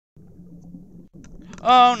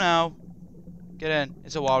Oh no! Get in.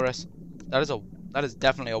 It's a walrus. That is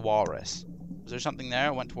definitely a walrus. Was there something there?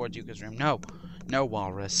 I went towards Yuka's room. No. No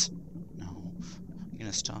walrus. No. I'm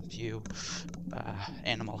gonna stop you.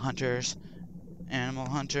 Animal hunters. Animal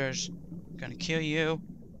hunters. I'm gonna kill you.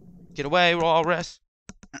 Get away, walrus.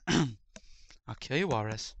 I'll kill you,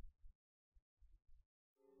 walrus.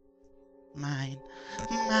 Mine.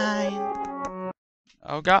 Mine.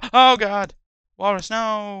 Oh god. Oh god. Walrus,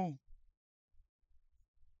 no.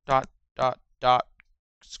 Dot, dot, dot.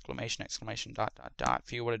 Exclamation, exclamation, dot, dot, dot.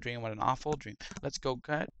 Feel what a dream, what an awful dream. Let's go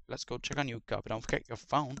check on Yuka, but don't forget your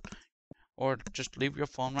phone. Or just leave your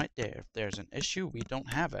phone right there. If there's an issue, we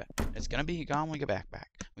don't have it. It's gonna be gone when we get back.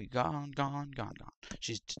 We gone.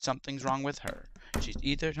 Something's wrong with her. She's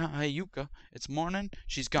either, hey Yuka, it's morning,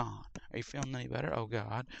 she's gone. Are you feeling any better? Oh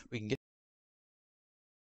god, we can get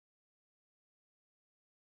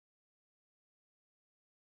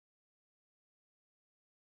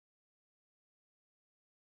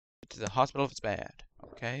to the hospital if it's bad.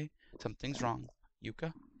 Okay? Something's wrong.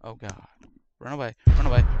 Yuka? Oh god. Run away. Run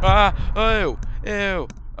away. Ah! Ew! Ew!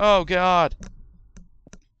 Oh god!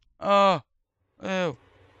 Oh! Ew!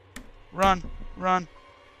 Run! Run!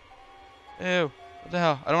 Ew! What the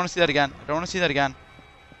hell? I don't want to see that again. I don't want to see that again.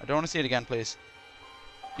 I don't want to see it again, please.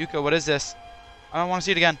 Yuka, what is this? I don't want to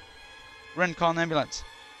see it again. Ren, call an ambulance.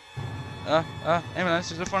 Ambulance,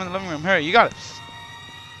 there's a phone in the living room. Hurry, you got it!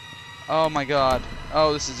 Oh my god.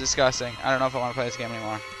 Oh, this is disgusting. I don't know if I want to play this game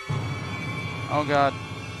anymore. Oh god.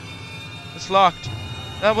 It's locked.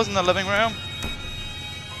 That wasn't the living room.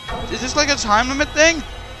 Is this like a time limit thing?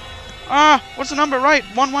 Ah, what's the number? Right,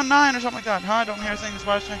 119 or something like that. Huh? I don't hear a thing as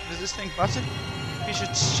far as is this thing busted? Piece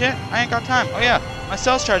of shit. I ain't got time. Oh yeah, my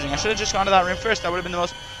cell's charging. I should have just gone to that room first. That would have been the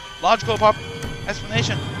most logical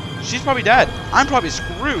explanation. She's probably dead. I'm probably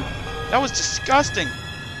screwed. That was disgusting.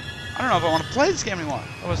 I don't know if I want to play this game anymore.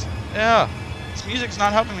 Yeah. This music's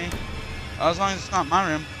not helping me. As long as it's not my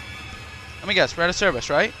room. Let me guess, we're out of service,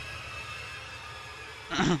 right?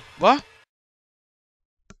 What?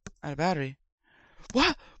 Out of battery.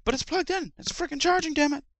 What? But it's plugged in. It's freaking charging,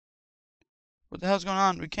 damn it. What the hell's going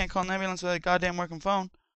on? We can't call an ambulance with a goddamn working phone.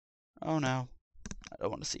 Oh no. I don't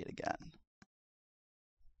want to see it again.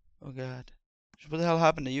 Oh god. What the hell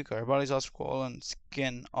happened to Yuka? Her body's all swollen,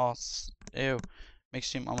 skin all... Ew.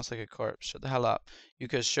 Makes her seem almost like a corpse. Shut the hell up.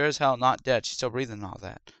 Yuka's sure as hell not dead. She's still breathing and all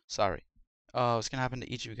that. Sorry. Oh, it's gonna happen to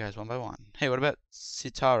each of you guys one by one. Hey, what about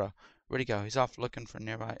Sitaro? Where'd he go? He's off looking for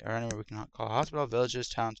nearby, or anywhere we can call a hospital, villages,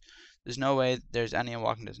 towns. There's no way there's any in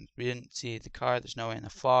walking distance. We didn't see the car. There's no way in the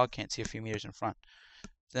fog. Can't see a few meters in front.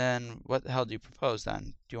 Then what the hell do you propose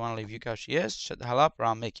then? Do you want to leave Yuka how she is? Shut the hell up or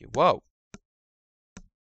I'll make you. Whoa.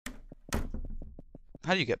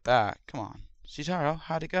 How do you get back? Come on. Sitaro,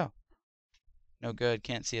 how'd it go? No good.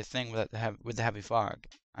 Can't see a thing with the heavy fog.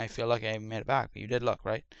 I feel like I made it back, but you did look,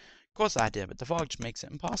 right? Of course I did, but the fog just makes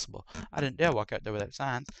it impossible. I didn't dare walk out there without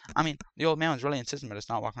signs. I mean, the old man was really insisting about us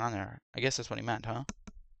not walking around there. I guess that's what he meant, huh?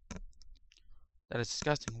 That is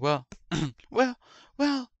disgusting. Well, well,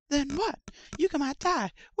 then what? Yuka might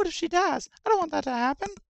die. What if she dies? I don't want that to happen.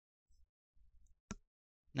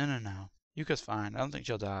 No. Yuka's fine. I don't think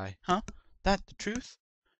she'll die. Huh? That the truth?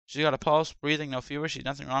 She's got a pulse, breathing, no fever. She's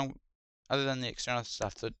nothing wrong other than the external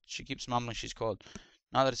stuff. So she keeps mumbling she's cold.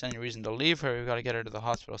 Not that it's any reason to leave her. We've got to get her to the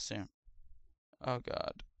hospital soon. Oh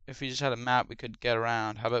god. If we just had a map, we could get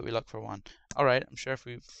around. How about we look for one? Alright, I'm sure if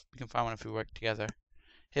we can find one if we work together.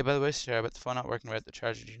 Hey, by the way, Sarah, about the phone not working right at the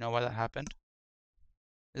charger. Do you know why that happened?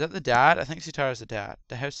 Is that the dad? I think Sitaro's the dad.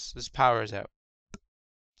 The house's power is out.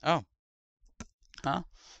 Oh. Huh?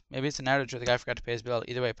 Maybe it's an outage or the guy forgot to pay his bill.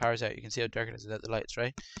 Either way, power's out. You can see how dark it is without the lights,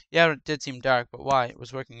 right? Yeah, it did seem dark, but why? It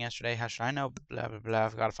was working yesterday. How should I know? Blah, blah, blah.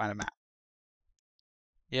 I've got to find a map.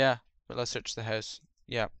 Yeah, but let's search the house.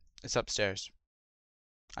 Yeah, it's upstairs.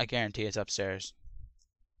 I guarantee it's upstairs.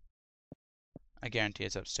 I guarantee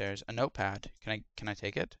it's upstairs. A notepad. Can I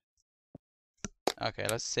take it? Okay,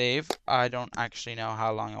 let's save. I don't actually know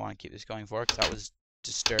how long I want to keep this going for, because that was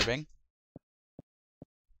disturbing.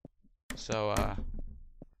 So,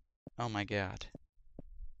 oh my god.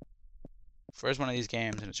 First one of these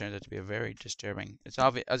games, and it turns out to be a very disturbing. It's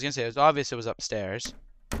obvious. I was gonna say it was obvious it was upstairs.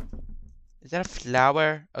 Is that a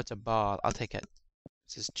flower? Oh, it's a ball. I'll take it. It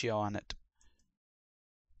says Geo on it.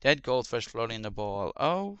 Dead goldfish floating in the bowl.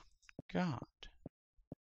 Oh god.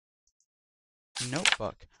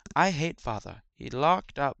 Notebook. I hate father. He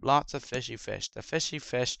locked up lots of fishy fish. The fishy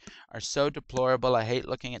fish are so deplorable. I hate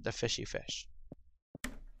looking at the fishy fish.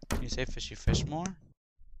 Can you say fishy fish more?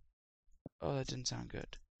 Oh, that didn't sound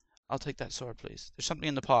good. I'll take that sword, please. There's something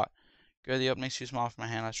in the pot. Good, the opening's too small for my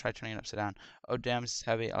hand. Let's try turning it upside down. Oh damn, this is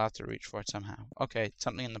heavy. I'll have to reach for it somehow. Okay,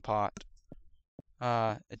 something in the pot.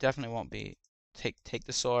 It definitely won't be. Take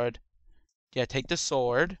the sword. Yeah, take the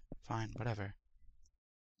sword. Fine, whatever.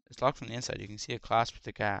 It's locked from the inside. You can see a clasp with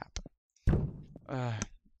a gap.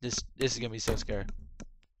 This is gonna be so scary.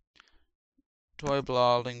 Toy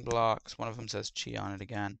building blocks. One of them says chi on it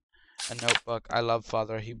again. A notebook. I love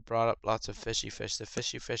father. He brought up lots of fishy fish. The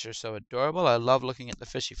fishy fish are so adorable. I love looking at the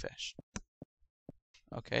fishy fish.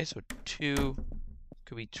 Okay, so 2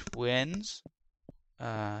 could be twins.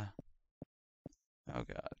 Oh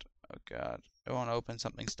god. Oh god. It won't open.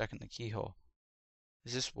 Something stuck in the keyhole.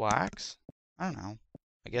 Is this wax? I don't know.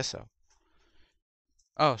 I guess so.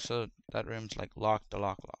 Oh, so that room's like locked.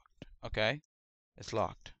 Okay. It's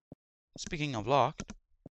locked. Speaking of locked,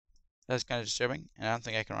 that's kind of disturbing, and I don't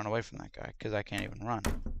think I can run away from that guy, because I can't even run.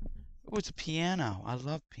 Oh, it's a piano. I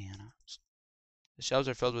love pianos. The shelves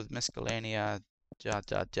are filled with miscellanea, ...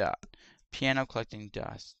 Piano collecting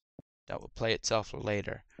dust. That will play itself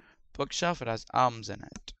later. Bookshelf, it has albums in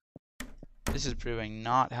it. This is proving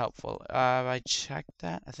not helpful. Have I checked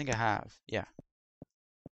that? I think I have. Yeah.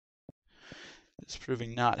 It's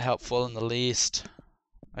proving not helpful in the least.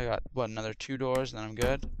 I got, what, another 2 doors, and then I'm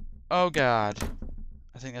good? Oh, God.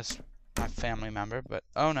 I think that's my family member, but...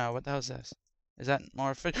 Oh, no, what the hell is this? Is that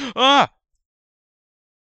more fish? Ah!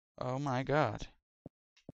 Oh, my God.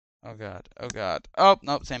 Oh, God. Oh, God. Oh,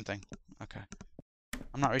 nope, same thing. Okay.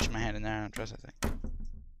 I'm not reaching my hand in there. I don't trust that thing.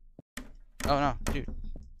 Oh, no, dude.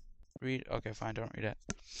 Read. Okay, fine, don't read it.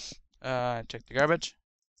 Check the garbage.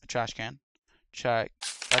 A trash can. Check.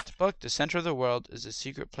 That's the book. The center of the world is the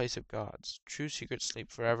secret place of gods. True secrets sleep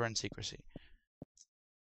forever in secrecy.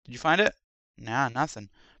 Did you find it? Nah, nothing.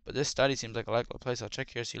 But this study seems like a likely place. I'll check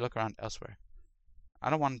here so you look around elsewhere. I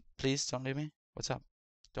don't want... Please, don't leave me. What's up?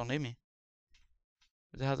 Don't leave me.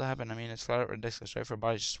 What the hell that happened? I mean, it's flat out ridiculous, right? For a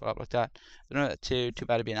body to swell up like that. I don't know that too. Too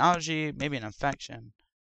bad to be an allergy. Maybe an infection.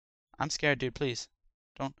 I'm scared, dude. Please.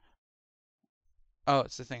 Don't... Oh,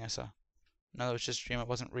 it's the thing I saw. No, it was just a dream. It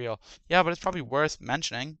wasn't real. Yeah, but it's probably worth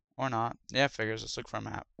mentioning. Or not. Yeah, figures. Let's look for a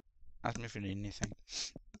map. Ask me if you need anything.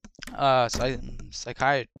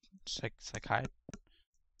 Psychiatry?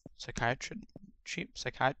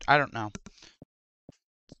 I don't know.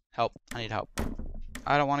 Help. I need help.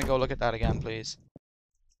 I don't want to go look at that again, please.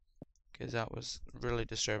 Because that was really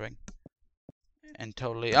disturbing. And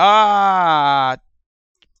totally...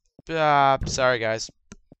 sorry, guys.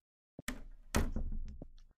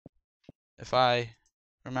 If I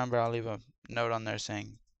remember, I'll leave a note on there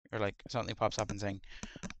saying... Or like, something pops up and saying,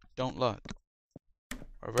 don't look.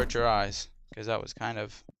 Or avert your eyes. Because that was kind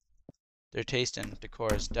of... Their taste in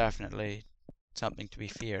decor is definitely something to be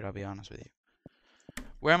feared, I'll be honest with you.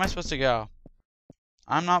 Where am I supposed to go?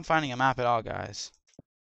 I'm not finding a map at all, guys.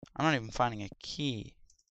 I'm not even finding a key.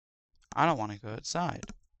 I don't want to go outside.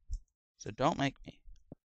 So don't make me.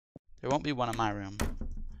 There won't be one in my room.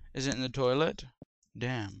 Is it in the toilet?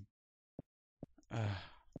 Damn.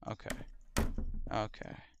 Okay.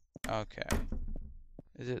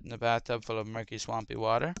 Is it in the bathtub full of murky, swampy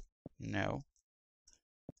water? No.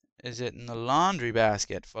 Is it in the laundry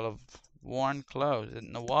basket full of worn clothes? Is it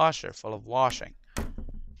in the washer full of washing?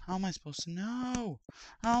 How am I supposed to know?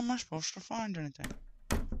 How am I supposed to find anything?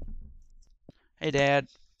 Hey, Dad.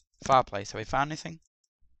 Fireplace. Have we found anything?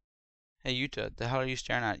 Hey, Yuta. The hell are you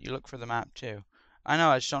staring at? You look for the map, too. I know.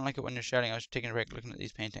 I just don't like it when you're shouting. I was taking a break looking at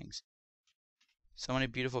these paintings. So many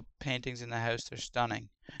beautiful paintings in the house. They're stunning.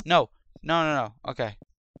 No. Okay.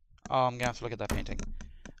 Oh, I'm gonna have to look at that painting.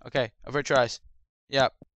 Okay. Avert your eyes.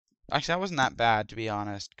 Yep. Actually, that wasn't that bad, to be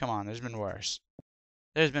honest. Come on. There's been worse.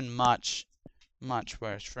 There's been much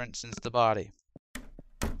worse. For instance, the body.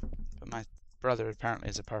 But my brother apparently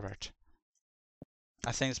is a pervert.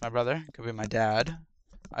 I think it's my brother. Could be my dad.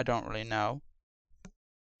 I don't really know.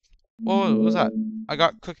 Whoa, what was that? I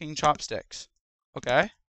got cooking chopsticks. Okay.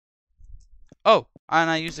 Oh, and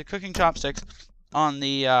I used the cooking chopsticks on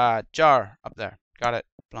the jar up there. Got it.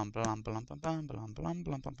 Blum blum blum blum blum blum blum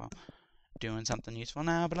blum blum blum. Doing something useful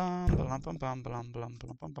now. Blum blum blum blum blum blum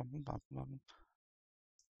blum blum blum blum blum.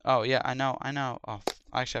 Oh yeah, I know. Oh,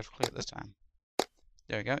 I actually have to click it this time.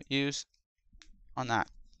 There we go. Use on that.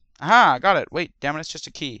 Aha, got it. Wait, damn it, it's just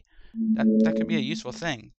a key. That could be a useful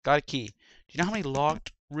thing. Got a key. Do you know how many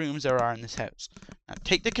locked rooms there are in this house? Now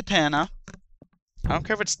take the katana. I don't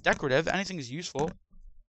care if it's decorative. Anything is useful.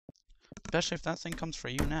 Especially if that thing comes for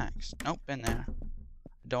you next. Nope, in there.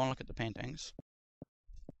 Don't look at the paintings.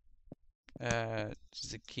 This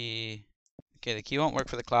is the key. Okay, the key won't work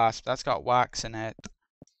for the clasp. That's got wax in it.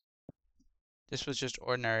 This was just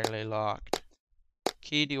ordinarily locked.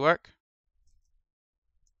 Key, do you work?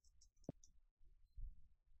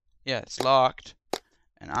 Yeah, it's locked.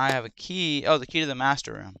 And I have a key. Oh, the key to the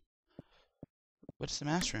master room. What's the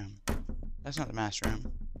master room? That's not the master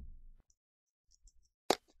room.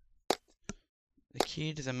 The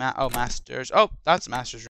key to the oh, masters. Oh, that's the master's room.